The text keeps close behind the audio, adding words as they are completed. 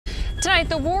Tonight,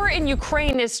 the war in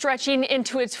Ukraine is stretching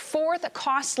into its fourth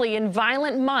costly and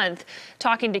violent month.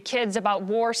 Talking to kids about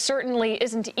war certainly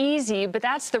isn't easy, but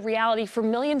that's the reality for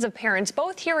millions of parents,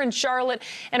 both here in Charlotte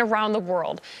and around the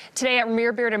world. Today at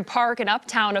Bearden Park in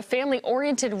Uptown, a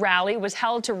family-oriented rally was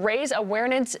held to raise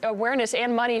awareness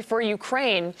and money for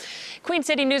Ukraine. Queen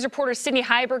City News reporter Sydney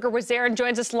Heiberger was there and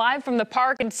joins us live from the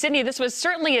park. And Sydney, this was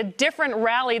certainly a different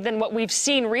rally than what we've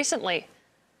seen recently.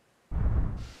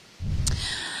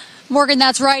 Morgan,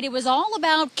 that's right. It was all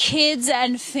about kids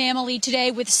and family today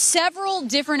with several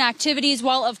different activities,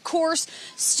 while, of course,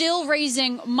 still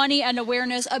raising money and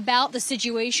awareness about the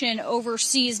situation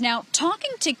overseas. Now,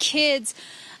 talking to kids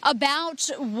about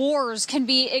wars can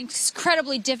be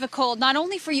incredibly difficult, not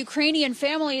only for Ukrainian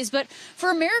families, but for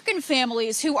American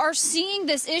families who are seeing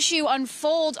this issue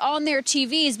unfold on their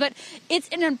TVs. But it's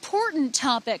an important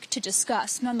topic to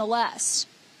discuss nonetheless.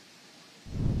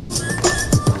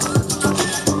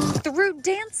 Through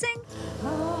dancing,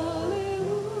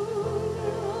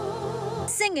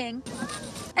 singing,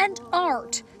 and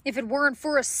art. If it weren't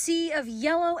for a sea of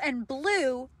yellow and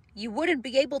blue, you wouldn't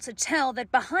be able to tell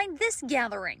that behind this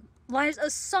gathering lies a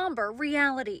somber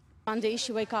reality. One day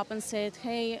she woke up and said,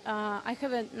 hey, I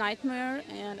have a nightmare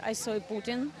and I saw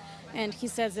Putin and he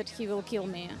says that he will kill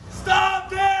me. Stop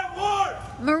that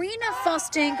war! Marina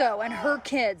Fostenko and her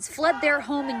kids fled their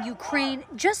home in Ukraine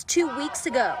just 2 weeks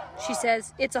ago. She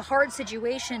says it's a hard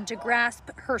situation to grasp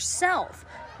herself,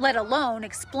 let alone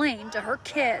explain to her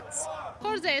kids. Of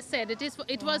course, they said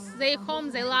it was their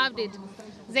home, they loved it.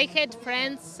 They had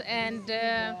friends and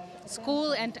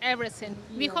school and everything.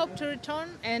 We hope to return,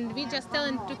 and we just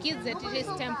telling to kids that it is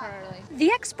temporary.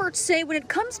 The experts say when it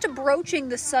comes to broaching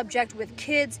the subject with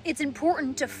kids, it's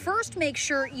important to first make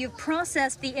sure you've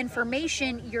processed the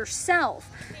information yourself.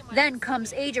 Then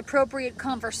comes age-appropriate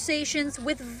conversations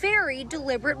with very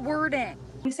deliberate wording.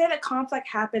 We say that conflict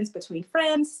happens between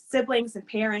friends, siblings, and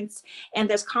parents, and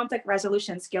there's conflict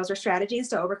resolution skills or strategies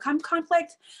to overcome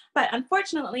conflict. But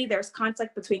unfortunately, there's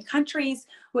conflict between countries,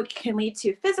 which can lead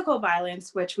to physical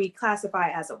violence, which we classify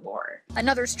as a war.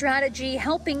 Another strategy,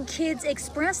 helping kids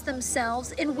express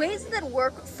themselves in ways that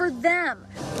work for them.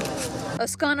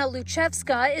 Oksana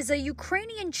Luchevska is a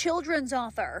Ukrainian children's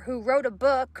author who wrote a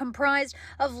book comprised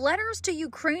of letters to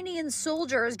Ukrainian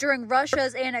soldiers during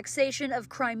Russia's annexation of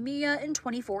Crimea in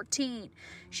 2014.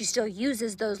 She still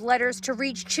uses those letters to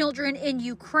reach children in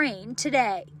Ukraine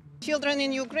today. Children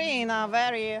in Ukraine are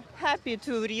very happy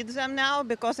to read them now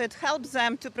because it helps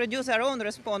them to produce their own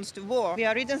response to war. We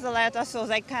are reading the letters so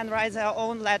they can write their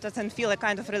own letters and feel a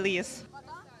kind of release.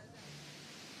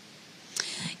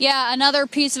 Yeah, another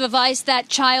piece of advice that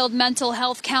child mental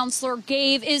health counselor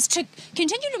gave is to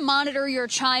continue to monitor your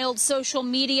child's social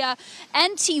media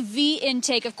and TV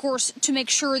intake, of course, to make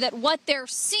sure that what they're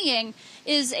seeing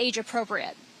is age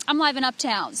appropriate. I'm live in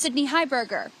Uptown. Sydney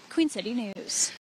Heiberger, Queen City News.